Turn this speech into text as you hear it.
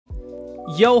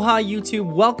Yo, hi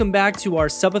YouTube, welcome back to our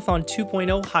Subathon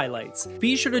 2.0 highlights.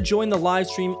 Be sure to join the live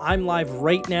stream. I'm live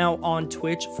right now on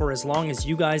Twitch for as long as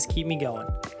you guys keep me going.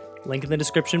 Link in the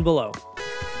description below.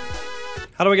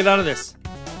 How do I get out of this?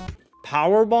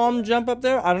 Powerbomb jump up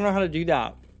there? I don't know how to do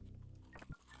that.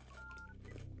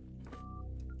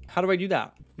 How do I do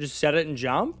that? Just set it and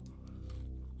jump?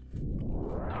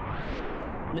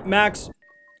 Max,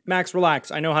 relax.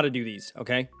 I know how to do these,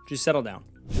 okay? Just settle down.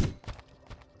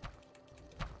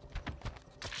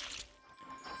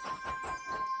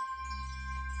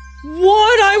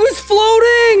 What? I was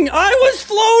floating! I was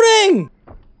floating!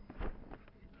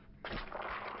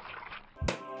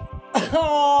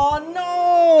 Oh,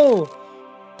 no!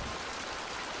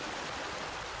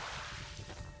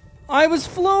 I was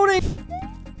floating!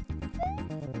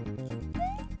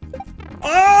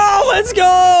 Oh, let's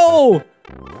go!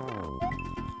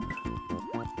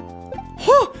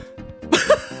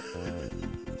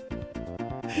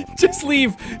 Just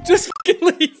leave. Just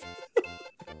fucking leave.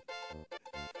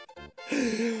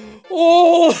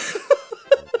 Oh!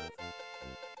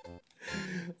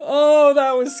 Oh,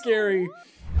 that was scary.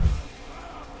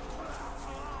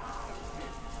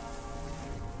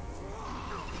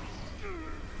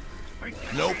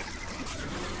 Nope.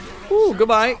 Ooh,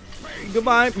 goodbye.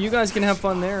 Goodbye. You guys can have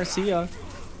fun there. See ya.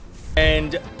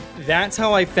 And that's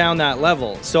how I found that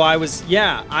level. So I was,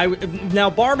 yeah, now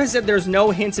Barb has said there's no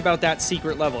hints about that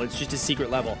secret level. It's just a secret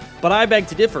level. But I beg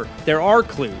to differ. There are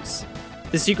clues.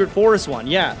 The secret forest one,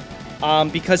 yeah.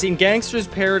 Because in Gangster's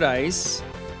Paradise,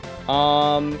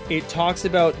 it talks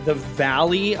about the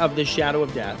Valley of the Shadow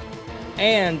of Death.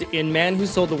 And in Man Who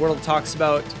Sold the World, it talks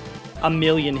about a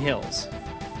million hills.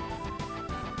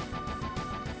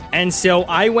 And so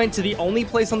I went to the only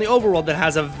place on the overworld that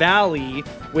has a valley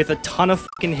with a ton of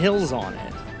fucking hills on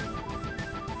it.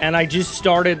 And I just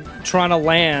started trying to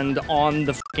land on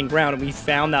the fucking ground, and we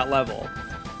found that level.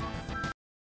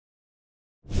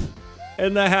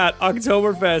 In the hat,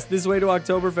 Oktoberfest. This way to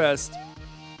Oktoberfest.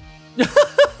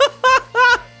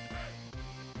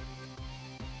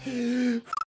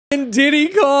 Diddy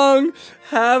Kong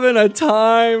having a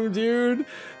time, dude.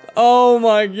 Oh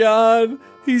my god.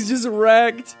 He's just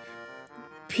wrecked.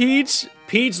 Peach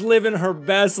living her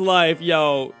best life,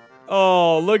 yo.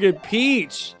 Oh, look at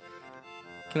Peach.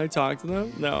 Can I talk to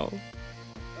them? No.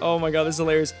 Oh my god, this is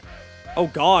hilarious. Oh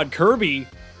god, Kirby.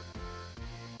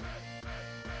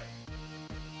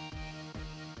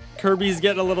 Kirby's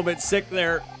getting a little bit sick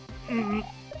there.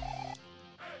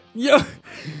 Yo,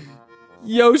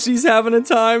 Yoshi's having a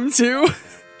time too.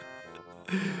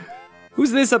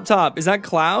 Who's this up top? Is that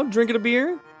Cloud drinking a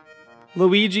beer?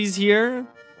 Luigi's here,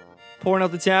 pouring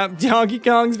out the tap. Donkey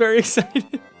Kong's very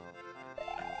excited.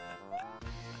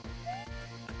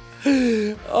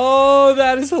 Oh,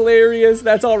 that is hilarious.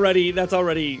 That already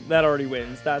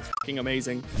wins. That's fucking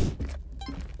amazing.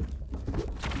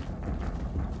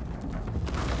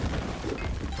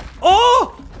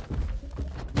 Oh!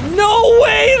 No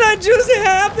way that just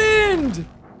happened!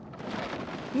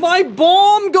 My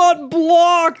bomb got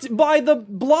blocked by the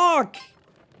block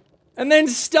and then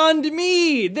stunned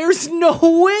me. There's no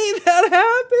way that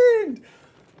happened.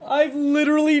 I've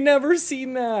literally never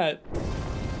seen that.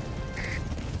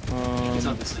 It's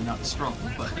obviously not strong,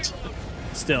 but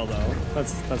still though,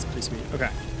 that's pretty sweet.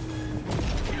 Okay.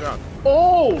 Yeah.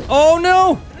 Oh! Oh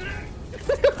no!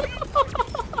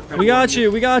 We got you.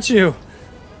 We got you.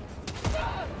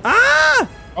 Ah!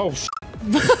 Oh,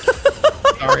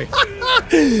 sorry.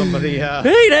 Somebody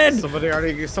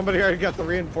already got the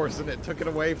reinforcement. It took it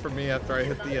away from me after I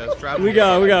hit the strategy. We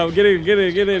go. Get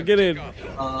in.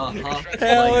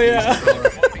 Hell yeah.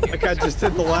 Like I just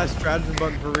hit the last strategy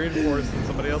button for reinforce and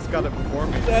somebody else got it before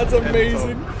me. That's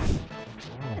amazing.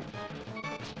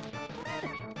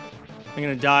 I'm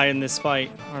gonna die in this fight,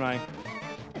 aren't I?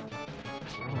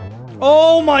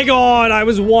 Oh my god, I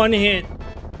was one hit.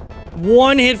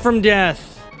 One hit from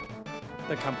death.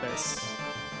 The compass.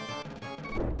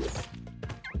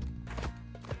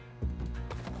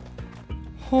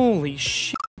 Holy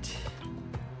shit.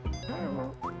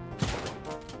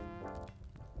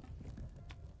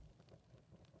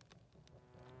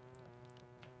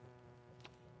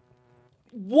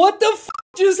 What the f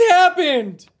just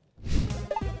happened?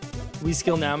 We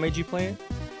Skill Now made you play it?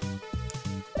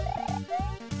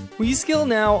 We Skill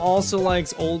Now also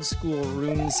likes old school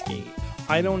RuneScape.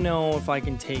 I don't know if I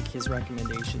can take his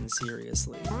recommendation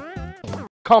seriously.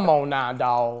 Come on now,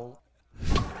 dawg.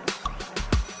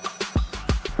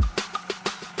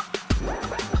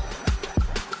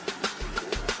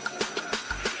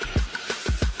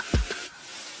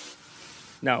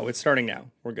 No, it's starting now.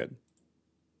 We're good.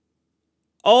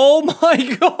 Oh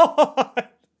my god!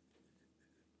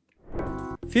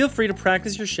 Feel free to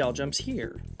practice your shell jumps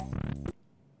here.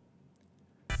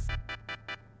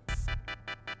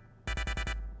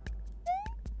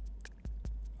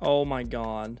 Oh my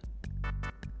god.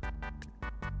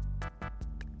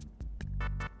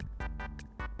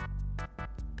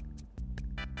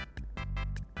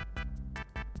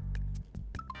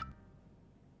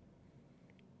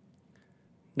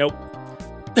 Nope.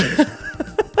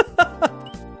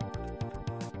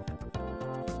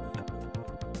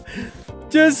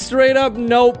 Just straight up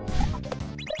nope.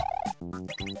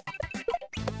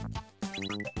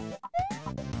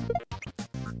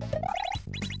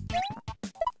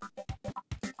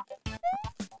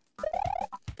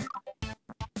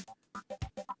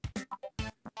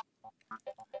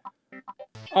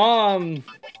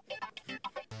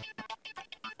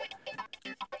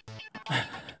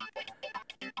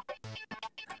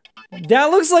 That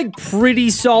looks like pretty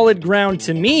solid ground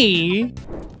to me.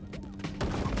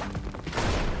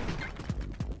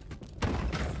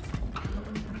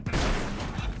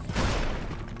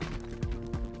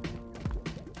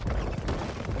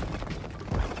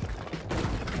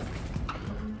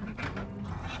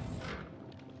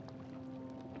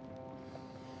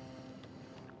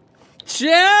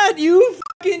 Chad, you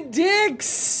fucking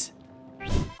dicks!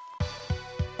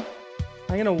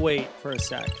 I'm gonna wait for a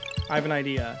sec. I have an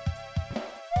idea.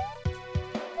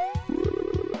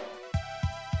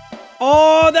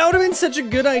 Oh, that would have been such a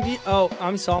good idea. Oh,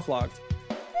 I'm soft locked.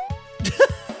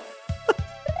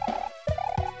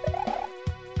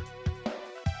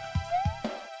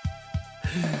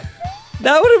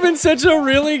 That would have been such a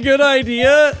really good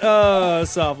idea.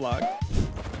 Soft lock.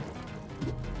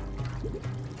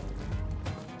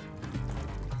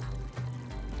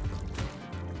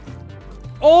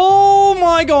 Oh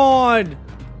my god!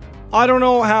 I don't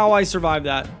know how I survived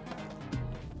that.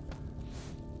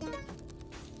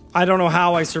 I don't know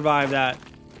how I survived that.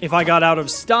 If I got out of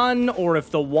stun or if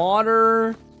the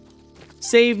water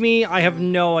saved me, I have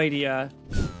no idea.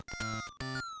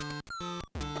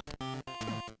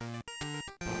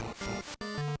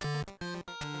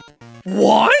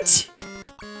 What?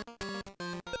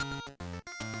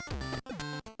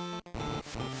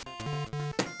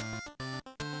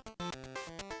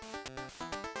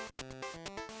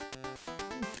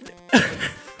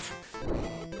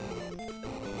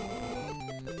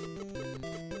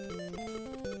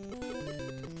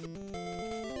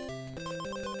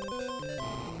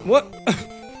 What?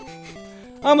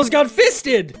 I almost got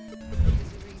fisted!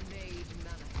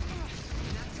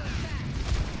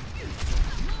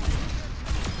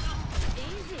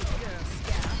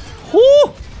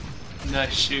 Whoo!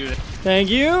 Nice shoot. Thank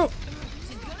you.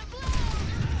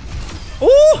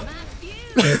 Ooh!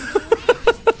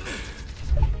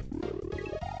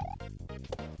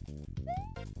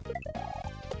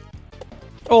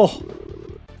 Oh.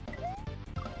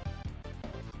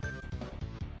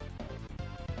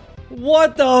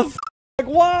 What the f***?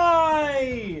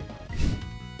 Why?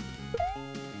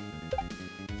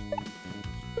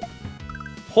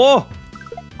 Oh.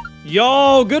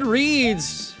 Yo, good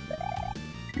reads.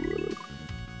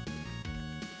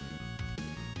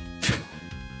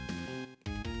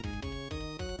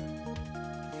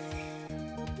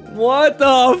 What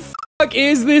the fuck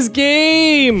is this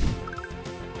game?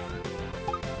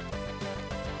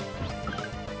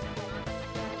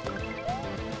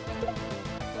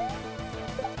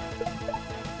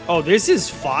 Oh, this is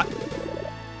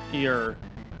fire.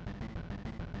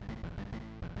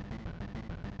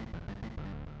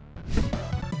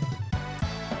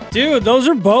 Dude, those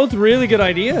are both really good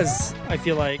ideas, I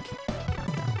feel like.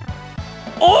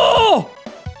 Oh!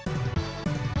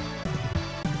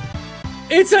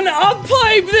 It's an up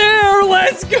pipe there!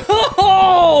 Let's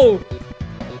go!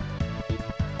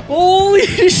 Holy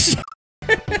shit!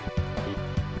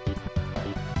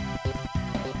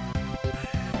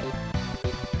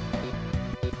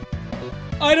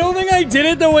 I don't think I did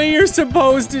it the way you're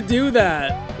supposed to do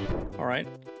that. All right.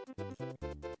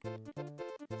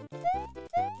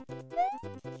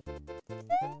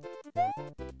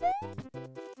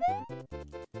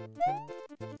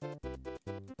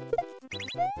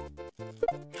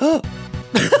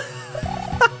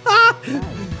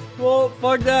 Well,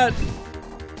 fuck that.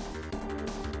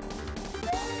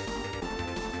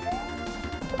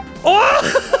 Oh!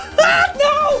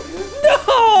 No!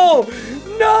 No!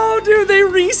 No, dude, they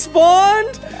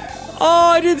respawned? Oh,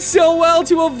 I did so well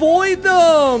to avoid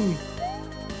them.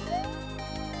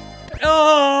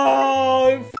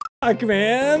 Oh, fuck,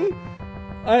 man.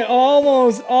 I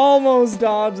almost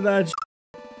dodged that shit.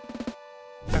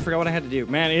 I forgot what I had to do.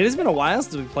 Man, it has been a while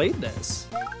since we played this.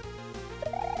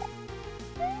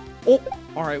 Oh,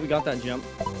 all right, we got that jump.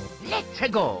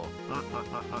 Let's go.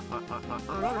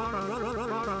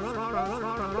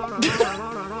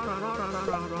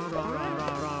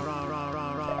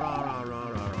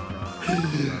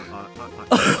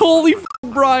 Holy f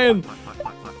Brian.